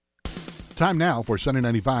Time now for Sunny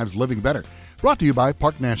 95's Living Better, brought to you by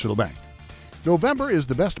Park National Bank. November is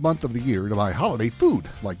the best month of the year to buy holiday food,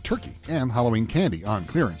 like turkey and Halloween candy on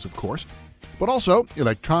clearance, of course, but also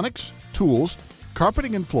electronics, tools,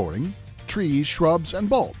 carpeting and flooring, trees, shrubs, and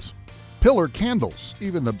bulbs. Pillar candles,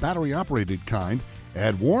 even the battery-operated kind,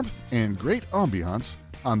 add warmth and great ambiance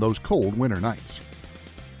on those cold winter nights.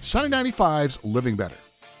 Sunny 95's Living Better,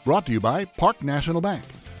 brought to you by Park National Bank,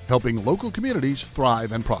 helping local communities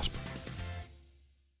thrive and prosper.